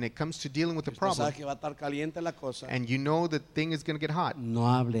 When it comes to dealing with a usted problem, sabe que va a estar caliente la cosa. and you know the thing is going to get hot, No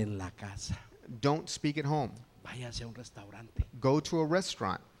hable en la casa. don't speak at home. Váyase a un restaurante. Go to a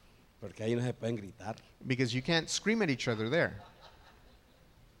restaurant Porque ahí no se pueden gritar. because you can't scream at each other there.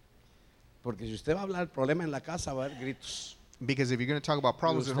 Porque si usted va a hablar el problema en la casa, va a haber gritos. Because if you're going to talk about Y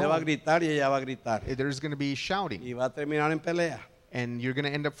problems at usted va a home, gritar y ella va a gritar. there's going to be shouting, Y va a terminar en pelea. and you're going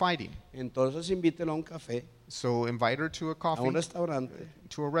to end up fighting. Entonces invítelo a un café, So invite her to a a un coffee, restaurante.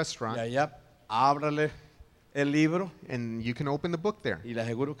 to a Y restaurant, allá ábrale el libro and you can open the book there. y le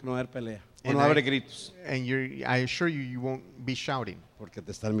aseguro que no va a haber pelea. O And no va a I- haber gritos. And I assure you, you won't be shouting Porque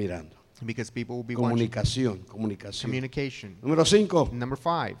te están mirando. because people will be watching. Comunicación. Communication. Número 5. Number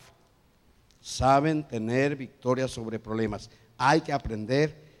 5, Saben tener victoria sobre problemas. Hay que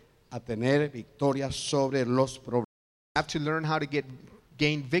aprender a tener victoria sobre los problemas. have to learn how to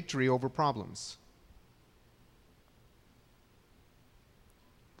gain victory over problems.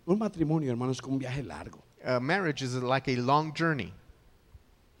 Un matrimonio, hermano, es como un viaje largo. Marriage is like a long journey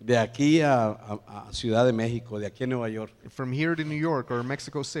De aquí a Ciudad de México, de aquí a Nueva York, from here to New York or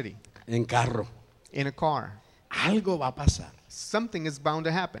Mexico City en carro. in a car. Algo va a pasar. Something is bound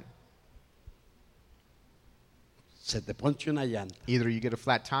to happen. Se te ponche una llanta. Either you get a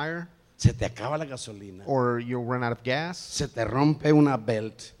flat tire, Se te acaba la gasolina. or you'll run out of gas, Se te rompe una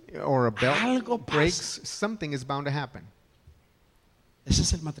belt. or a belt Algo pasa. breaks. Something is bound to happen. Ese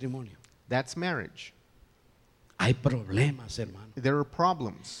es el matrimonio. That's marriage. Hay problemas, hermano. There are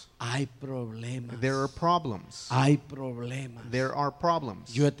problems. Hay problemas. There are problems. Hay problemas. There are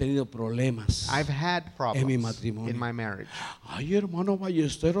problems. Yo he tenido problemas. I've had En mi problems matrimonio. in my marriage. Ay, hermano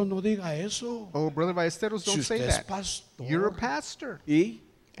Ballesteros, no diga eso. Oh, Brother Ballesteros, Si don't say usted es that. pastor. You're a pastor. Y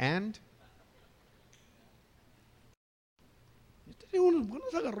And yo tengo unos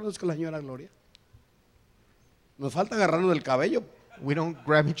buenos agarrones con la señora Gloria. Nos falta agarrarnos del cabello, we don't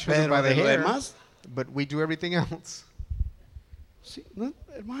grab each other pero by the de lo hair, demás, but we do everything else. sí, no,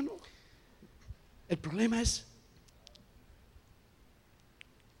 hermano. El problema es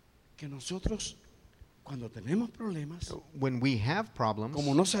que nosotros, cuando tenemos problemas, When we have problems,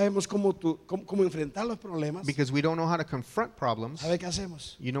 como no sabemos cómo enfrentar los problemas, because we don't know how to confront problems, ¿sabe qué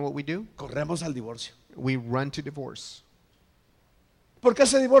hacemos? you know what we do? Corremos al divorcio. We run to divorce. ¿Por qué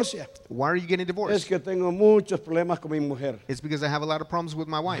se divorcia? Why are you getting Es divorced? que tengo muchos problemas con mi mujer. It's because I have a lot of problems with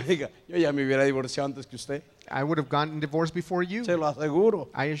my wife. Diga, yo ya me hubiera divorciado antes que usted. I would have gotten divorced before you. Se lo aseguro.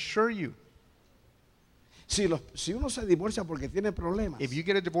 I assure you. Si uno se divorcia porque tiene problemas, If you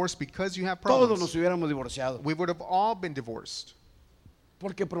get a divorce because you have todos nos problems, hubiéramos divorciado. we would have all been divorced.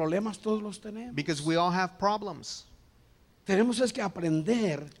 Porque problemas todos los tenemos. Because we all have problems. Tenemos es que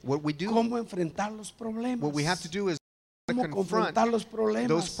aprender What we do, cómo enfrentar los problemas. what we have to do is Cómo confront confrontar los those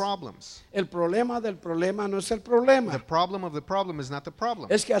problemas. problems. El problema del problema no es el The problema. problem of the problem is not the problem.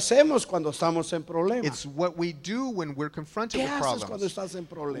 Es que hacemos cuando estamos en problemas. It's what we do when we're confronted ¿Qué with haces cuando problems. estás en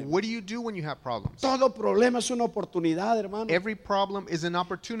problemas? What do you do when you have problems? Todo problema es una oportunidad, hermano. Every problem is an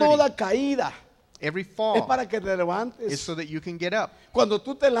opportunity. Toda caída Every es fall para que te is levantes. so that you can get up. Cuando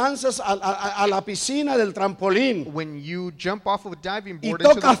tú te lanzas a la piscina del trampolín, When you jump off of a diving Y board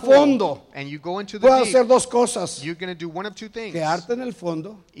into the tocas pool fondo, and you go into the puedes hacer deep, dos cosas. you're going to do one of two things. Quedarte en el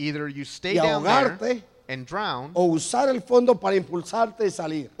fondo Either you stay y down there ahogarte, and drown, o usar el fondo para impulsarte y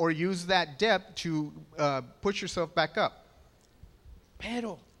salir. or use that depth to push yourself back up.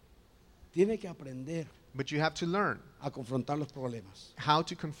 Pero tiene que aprender But you have to learn a confrontar los problemas. how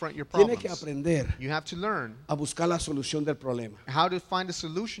to confront your Tiene que problems. aprender You have to learn a buscar la solución del problema. how to find a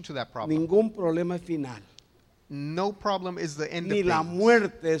solution to that problem. Ningún problema es final. No problem is the end Ni of la things.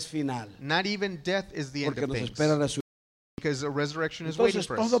 muerte es final. Not even death is the end Porque of nos things. espera resurrección. Because a resurrection is waiting Entonces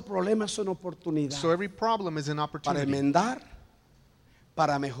for us. todo problema es una oportunidad So every problem is an para opportunity enmendar,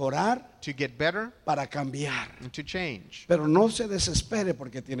 para mejorar, to get better para cambiar. and to change. Pero no se desespere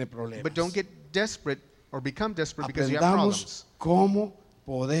porque tiene problemas. But don't get desperate or become desperate because you have Aprendamos problems. cómo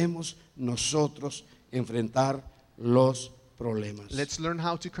podemos nosotros enfrentar los problemas. Let's learn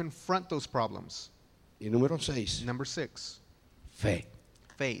how to confront those problems. Y número 6, Number 6, fe.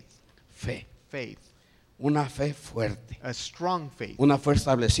 faith. Fe. Faith. Una fe fuerte. A strong faith. Una fe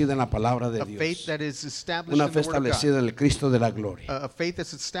establecida en la palabra de A faith Dios. that is established Una in fe the Word of God. establecida en el Cristo de la gloria. A faith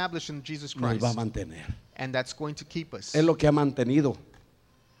that's established in Jesus Nos Christ. va a mantener. And that's going to keep us. Es lo que ha mantenido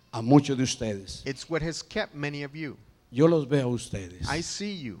a muchos de ustedes. It's what has kept many of you. Yo los veo a ustedes. I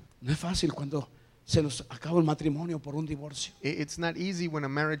see you. No es fácil cuando se nos acaba el matrimonio por un divorcio. It's not easy when a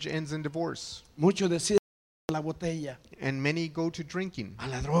marriage ends in divorce. Muchos deciden a la botella, And many go to drinking a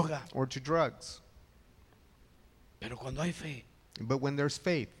la droga. or to drugs. Pero cuando hay fe But when there's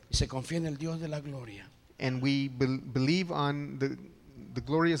faith y se confía en el Dios de la gloria, and we believe on the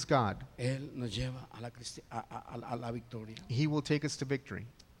glorious God, Él nos lleva a la victoria. He will take us to victory.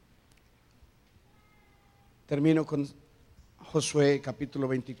 Termino con Josué capítulo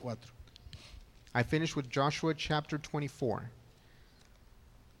 24. I finish with Joshua chapter 24.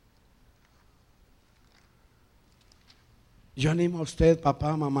 Yo animo a usted,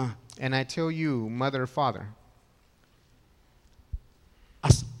 papá, mamá, And I tell you, mother, father,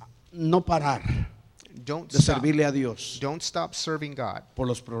 a no parar don't de stop. servirle a Dios Don't stop serving God por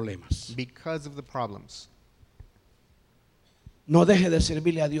los problemas. because of the problems. No deje de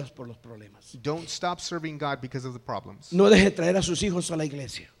servirle a Dios por los problemas. Don't stop serving God because of the problems. No deje de traer a sus hijos a la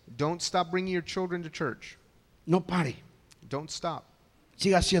iglesia. Don't stop bringing your children to church. No pare. Don't stop.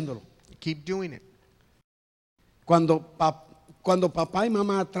 Siga haciéndolo. Keep doing it. Cuando papá y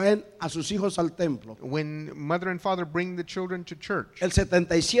mamá traen a sus hijos al templo, When mother and father bring the children to church, el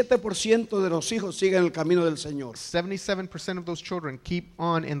 77% de los hijos siguen el camino del Señor. 77% of those children keep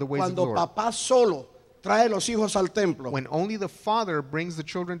on in the ways of the Cuando Lord. papá solo trae los hijos al templo, When only the father brings the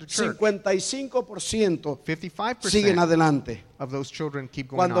children to church, 55% 55% siguen adelante. of those children keep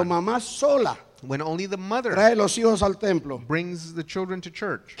going Cuando on. mamá sola When only the mother trae los hijos al templo, brings the children to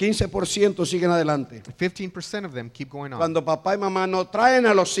church, 15% siguen adelante. 15% of them keep going on. Cuando papá y mamá no traen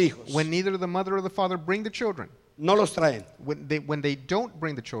a los hijos, When neither the mother or the father bring the children, no los traen. when they don't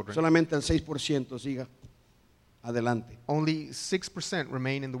bring the children, Solamente el 6% siga Adelante. Only 6%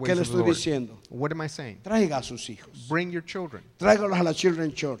 remain in the ¿Qué ways le of the estoy Lord. diciendo? What am I saying? Traiga a sus hijos. Bring your children. Tráigalos a la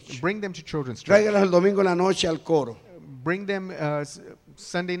Children's Church. Bring them to children's church. Tráigalos el domingo en la noche al coro. Bring them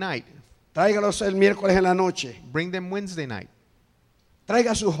Sunday night. Tráigalos el miércoles en la noche. Bring them Wednesday night.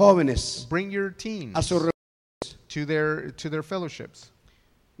 Traiga a sus jóvenes Bring your teens a sus to their fellowships.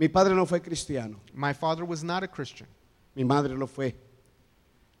 Mi padre no fue cristiano. My father was not a Christian. Mi madre lo fue.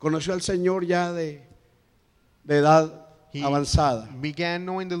 Conoció al Señor ya de edad He avanzada. began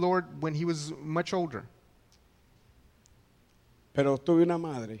knowing the Lord when he was much older. Pero tuve una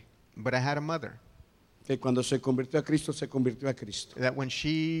madre But I had a mother que cuando se convirtió a Cristo, se convirtió a Cristo. that when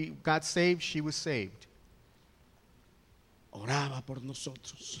she got saved, she was saved. Oraba por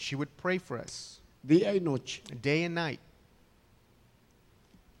nosotros, She would pray for us día y noche. day and night.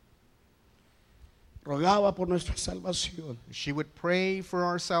 Rogaba por nuestra salvación. She would pray for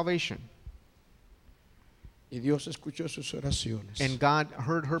our salvation. Y Dios escuchó sus oraciones. And God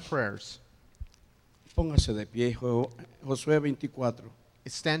heard her prayers. Póngase de pie, Josué 24.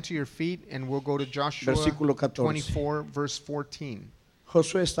 Stand to your feet and we'll go to Joshua Versículo 14. 24, verse 14.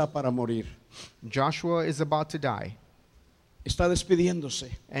 Josué está para morir. Joshua is about to die, Está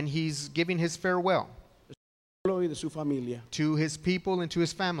despidiéndose and he's giving his farewell y de su familia. to his people and to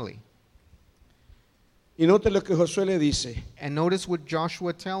his family. Y note lo que Josué le dice. And notice what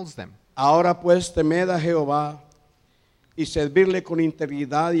Joshua tells them. Ahora pues temed a Jehová y servirle con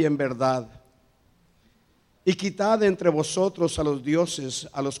integridad y en verdad. Y quitad de entre vosotros a los dioses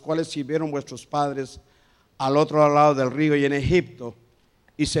a los cuales sirvieron vuestros padres al otro lado del río y en Egipto,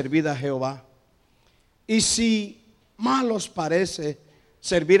 y servid a Jehová. Y si mal os parece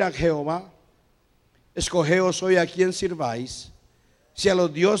servir a Jehová, escogeos hoy a quien sirváis, si a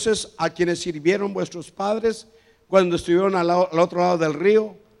los dioses a quienes sirvieron vuestros padres cuando estuvieron al otro lado del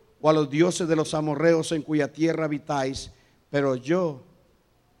río, o a los dioses de los amorreos en cuya tierra habitáis, pero yo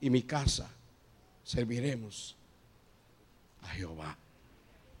y mi casa serviremos a Jehová.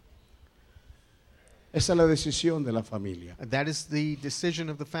 Esa es la decisión de la familia, That is the decision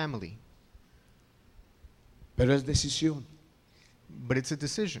of the family. pero es decisión, But it's a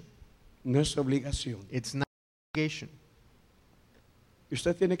decision. no es obligación. It's not an obligation. Y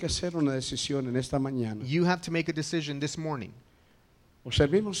usted tiene que hacer una decisión en esta mañana. You have to make a decision this morning. O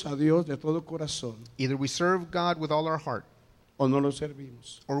servimos a Dios de todo corazón, Either we serve God with all our heart, o no lo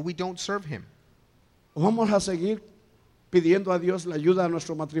servimos. or we don't serve Him. O vamos a seguir pidiendo a Dios la ayuda a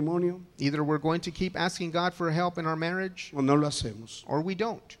nuestro matrimonio, Either we're going to keep asking God for help in our marriage, o no lo hacemos. or we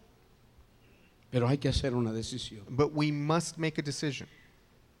don't. Pero hay que hacer una decisión. But we must make a decision.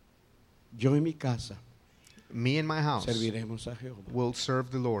 Yo y mi casa Me and my house serviremos a Jehová. will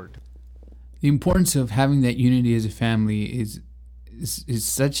serve the Lord. The importance of having that unity as a family is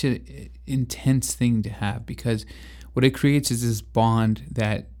such an intense thing to have, because what it creates is this bond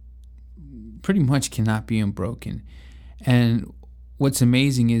that pretty much cannot be unbroken. And what's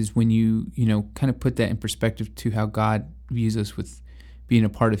amazing is when you kind of put that in perspective to how God views us with being a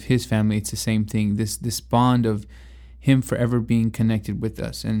part of His family. It's the same thing. This bond of Him forever being connected with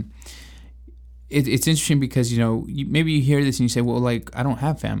us. And it's interesting because, maybe you hear this and you say, well, like, I don't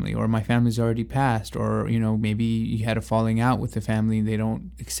have family, or my family's already passed, or, maybe you had a falling out with the family and they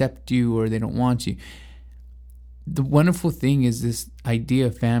don't accept you or they don't want you. The wonderful thing is this idea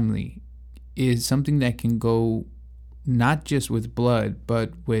of family is something that can go not just with blood,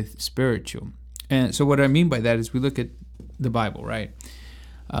 but with spiritual. And so what I mean by that is we look at the Bible, right?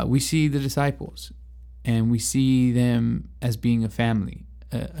 We see the disciples and we see them as being a family,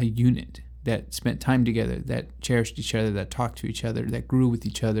 a unit that spent time together, that cherished each other, that talked to each other, that grew with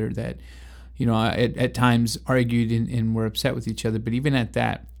each other, that, at times argued and were upset with each other. But even at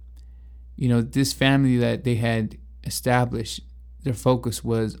that, this family that they had established, their focus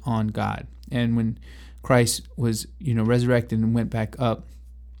was on God. And when Christ was, resurrected and went back up,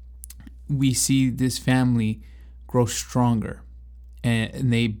 we see this family grow stronger,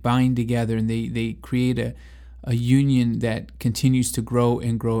 and they bind together, and they create a union that continues to grow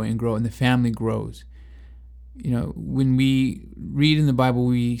and grow and grow, and the family grows. When we read in the Bible,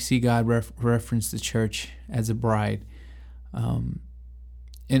 we see God reference the church as a bride, and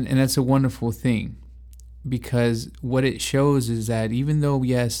that's a wonderful thing, because what it shows is that even though,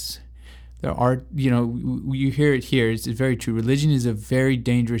 yes, there are, you hear it here, it's very true. Religion is a very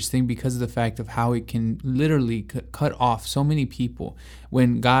dangerous thing because of the fact of how it can literally cut off so many people,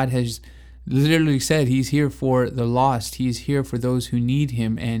 when God has literally said He's here for the lost. He's here for those who need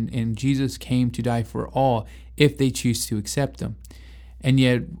Him, and Jesus came to die for all if they choose to accept Him. And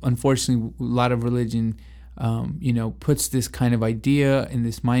yet, unfortunately, a lot of religion, puts this kind of idea and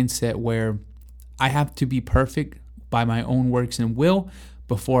this mindset where I have to be perfect by my own works and will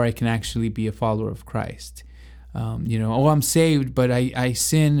before I can actually be a follower of Christ. I'm saved, but I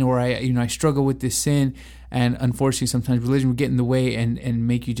sin, or I struggle with this sin, and unfortunately sometimes religion will get in the way and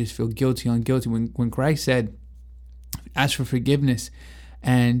make you just feel guilty on guilty. When Christ said, ask for forgiveness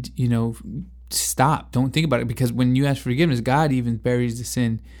and, stop, don't think about it, because when you ask for forgiveness, God even buries the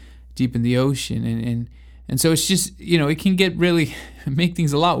sin deep in the ocean. And so it's just, it can get really, make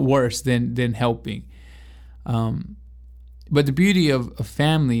things a lot worse than helping. But the beauty of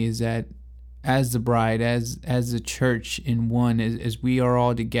family is that as the bride, as the church in one, as we are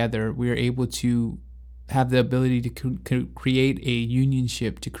all together, we are able to have the ability to create a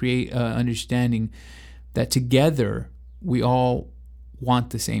unionship, to create an understanding that together we all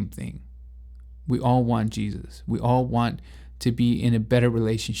want the same thing. We all want Jesus. We all want to be in a better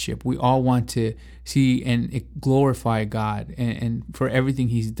relationship. We all want to see and glorify God and for everything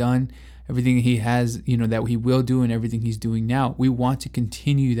He's done, everything He has, that He will do, and everything He's doing now. We want to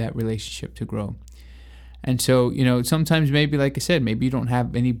continue that relationship to grow. And so, sometimes maybe, like I said, maybe you don't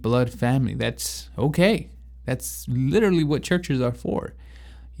have any blood family. That's okay. That's literally what churches are for.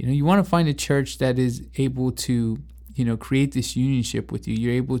 You want to find a church that is able to, create this unionship with you.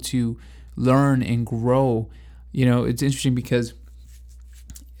 You're able to learn and grow. It's interesting because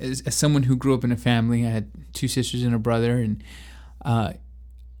as someone who grew up in a family, I had 2 sisters and a brother, and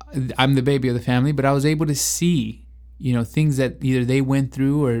I'm the baby of the family, but I was able to see, things that either they went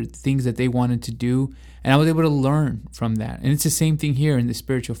through or things that they wanted to do, and I was able to learn from that. And it's the same thing here in the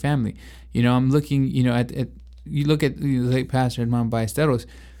spiritual family. I'm looking, at you look at the late pastor Herman Ballesteros.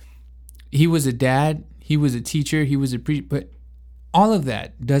 He was a dad, he was a teacher, he was a preacher, but all of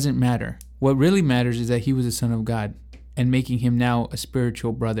that doesn't matter. What really matters is that he was a son of God, and making him now a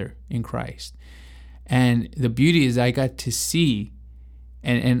spiritual brother in Christ. And the beauty is I got to see,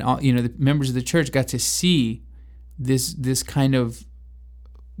 and the members of the church got to see this kind of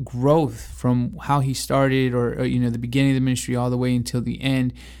growth from how he started, or the beginning of the ministry all the way until the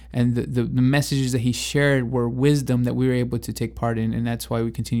end. And the messages that he shared were wisdom that we were able to take part in. And that's why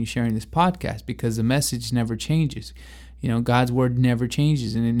we continue sharing this podcast, because the message never changes. God's word never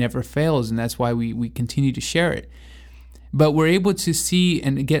changes, and it never fails. And that's why we continue to share it. But we're able to see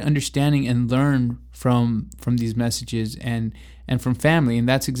and get understanding and learn from these messages and from family. And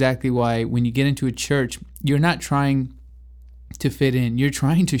that's exactly why when you get into a church, you're not trying to fit in. You're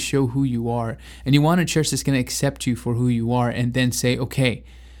trying to show who you are. And you want a church that's going to accept you for who you are, and then say, okay,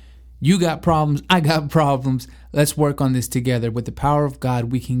 you got problems, I got problems. Let's work on this together. With the power of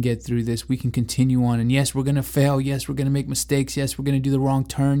God, we can get through this. We can continue on. And yes, we're going to fail. Yes, we're going to make mistakes. Yes, we're going to do the wrong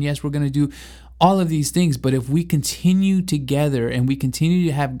turn. Yes, we're going to do all of these things. But if we continue together and we continue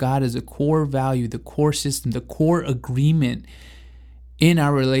to have God as a core value, the core system, the core agreement in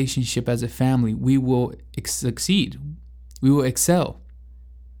our relationship as a family, we will succeed. We will excel.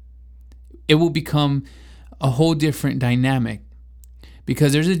 It will become a whole different dynamic,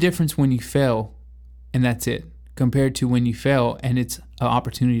 because there's a difference when you fail and that's it, compared to when you fail and it's an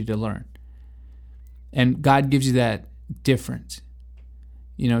opportunity to learn. And God gives you that difference.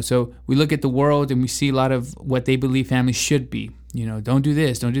 So we look at the world and we see a lot of what they believe families should be. Don't do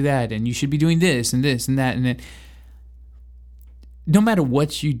this, don't do that, and you should be doing this and this and that. And then no matter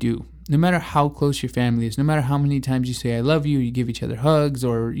what you do, no matter how close your family is, no matter how many times you say I love you, you give each other hugs,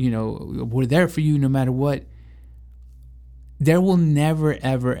 or we're there for you no matter what, there will never,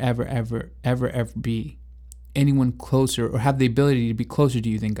 ever, ever, ever, ever, ever be anyone closer or have the ability to be closer to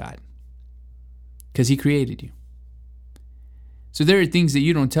you than God, because He created you. So there are things that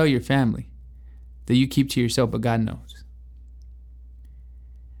you don't tell your family, that you keep to yourself, but God knows.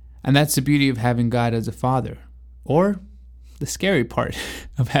 And that's the beauty of having God as a father, or the scary part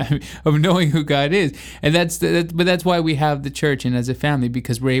of knowing who God is. And that's why we have the church and as a family,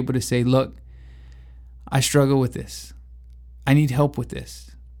 because we're able to say, look, I struggle with this. I need help with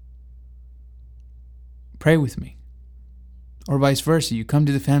this. Pray with me. Or vice versa. You come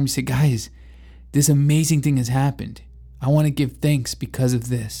to the family and say, guys, this amazing thing has happened. I want to give thanks because of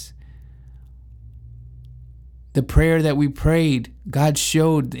this. The prayer that we prayed, God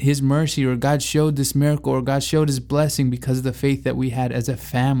showed His mercy, or God showed this miracle, or God showed His blessing because of the faith that we had as a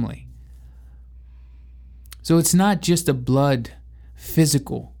family. So it's not just a blood,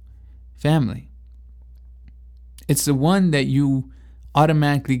 physical family. It's the one that you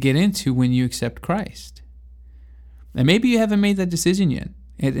automatically get into when you accept Christ. And maybe you haven't made that decision yet.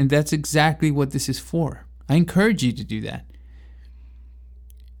 And that's exactly what this is for. I encourage you to do that.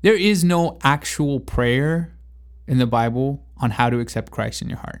 There is no actual prayer in the Bible on how to accept Christ in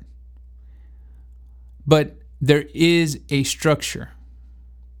your heart. But there is a structure.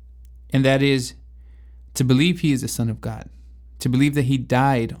 And that is, to believe he is the Son of God, to believe that he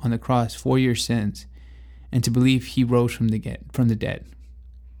died on the cross for your sins, and to believe he rose from the dead.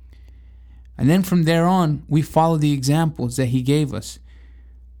 And then from there on, we follow the examples that he gave us.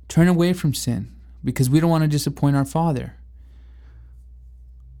 Turn away from sin because we don't want to disappoint our Father.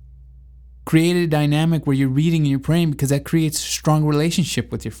 Create a dynamic where you're reading and you're praying because that creates a strong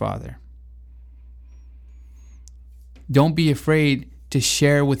relationship with your Father. Don't be afraid to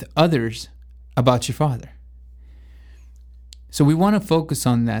share with others about your Father. So we want to focus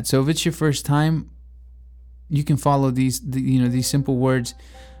on that. So if it's your first time, you can follow these simple words.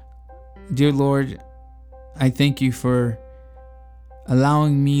 Dear Lord, I thank you for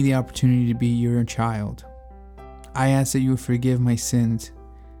allowing me the opportunity to be your child. I ask that you would forgive my sins.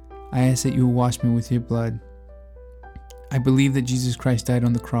 I ask that you will wash me with your blood. I believe that Jesus Christ died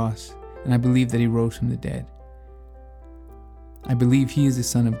on the cross, and I believe that he rose from the dead. I believe he is the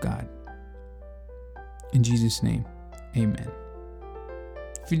Son of God. In Jesus' name, amen.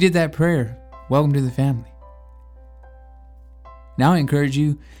 If you did that prayer, welcome to the family. Now I encourage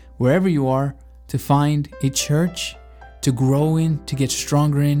you, wherever you are, to find a church to grow in, to get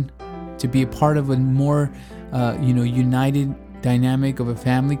stronger in, to be a part of a more united dynamic of a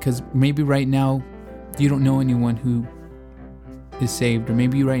family, because maybe right now you don't know anyone who is saved, or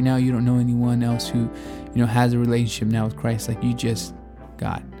maybe right now you don't know anyone else who has a relationship now with Christ like you just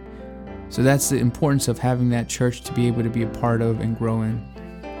got. So that's the importance of having that church to be able to be a part of and grow in.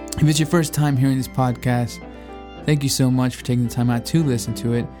 If it's your first time hearing this podcast, thank you so much for taking the time out to listen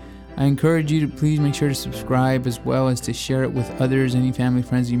to it. I encourage you to please make sure to subscribe, as well as to share it with others, any family,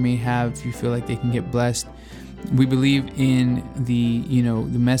 friends you may have, if you feel like they can get blessed. We believe in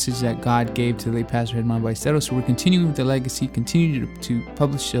the message that God gave to the late Pastor Germán Ballesteros, so we're continuing with the legacy, continue to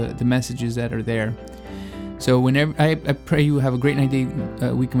publish the messages that are there. So whenever I pray you have a great night, day,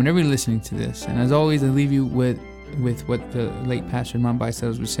 weekend, whenever you're listening to this. And as always, I leave you with what the late Pastor Germán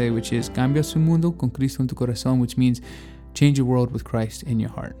Ballesteros would say, which is "Cambia su mundo con Cristo en tu corazón," which means change your world with Christ in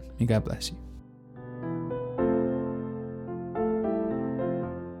your heart. May God bless you.